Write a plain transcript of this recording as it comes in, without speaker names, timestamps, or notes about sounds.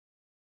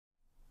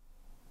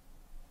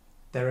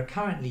There are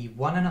currently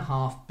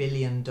 1.5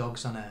 billion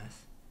dogs on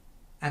Earth,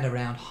 and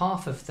around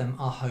half of them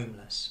are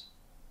homeless.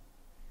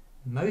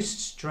 Most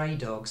stray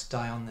dogs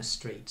die on the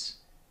streets,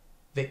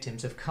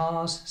 victims of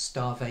cars,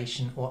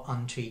 starvation or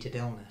untreated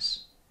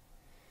illness.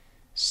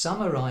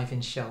 Some arrive in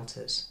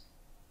shelters,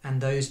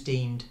 and those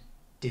deemed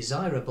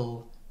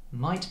desirable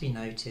might be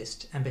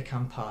noticed and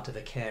become part of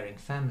a caring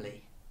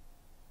family.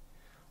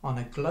 On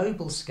a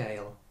global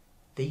scale,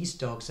 these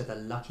dogs are the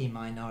lucky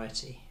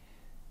minority.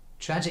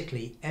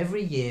 Tragically,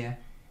 every year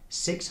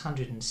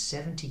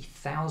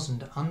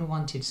 670,000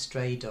 unwanted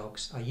stray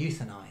dogs are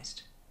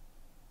euthanized.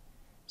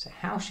 So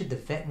how should the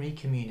veterinary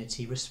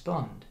community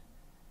respond?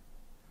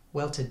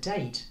 Well, to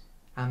date,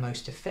 our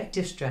most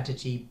effective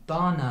strategy,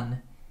 bar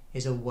none,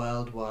 is a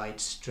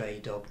worldwide stray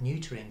dog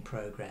neutering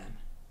program.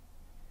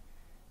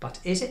 But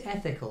is it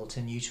ethical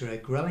to neuter a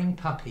growing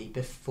puppy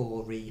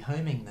before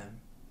rehoming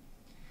them?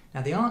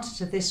 Now, the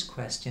answer to this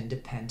question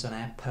depends on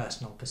our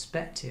personal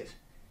perspective.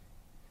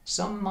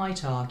 Some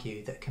might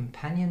argue that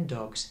companion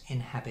dogs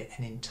inhabit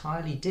an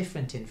entirely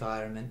different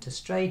environment to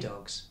stray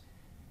dogs,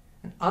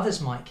 and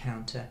others might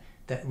counter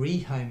that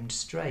rehomed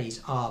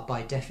strays are,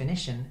 by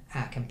definition,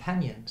 our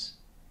companions.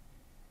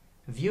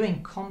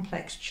 Viewing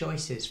complex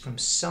choices from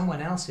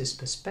someone else's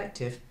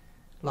perspective,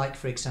 like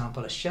for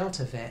example a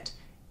shelter vet,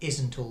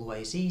 isn't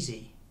always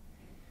easy,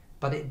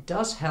 but it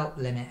does help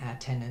limit our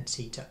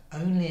tendency to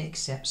only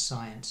accept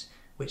science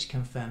which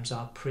confirms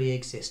our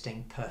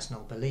pre-existing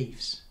personal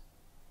beliefs.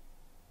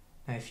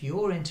 Now, if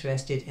you're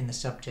interested in the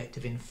subject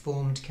of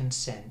informed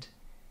consent,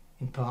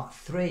 in part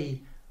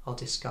 3 I'll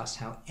discuss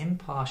how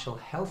impartial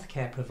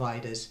healthcare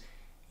providers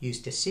use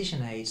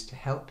decision aids to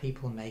help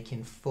people make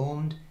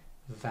informed,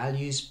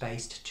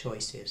 values-based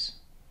choices.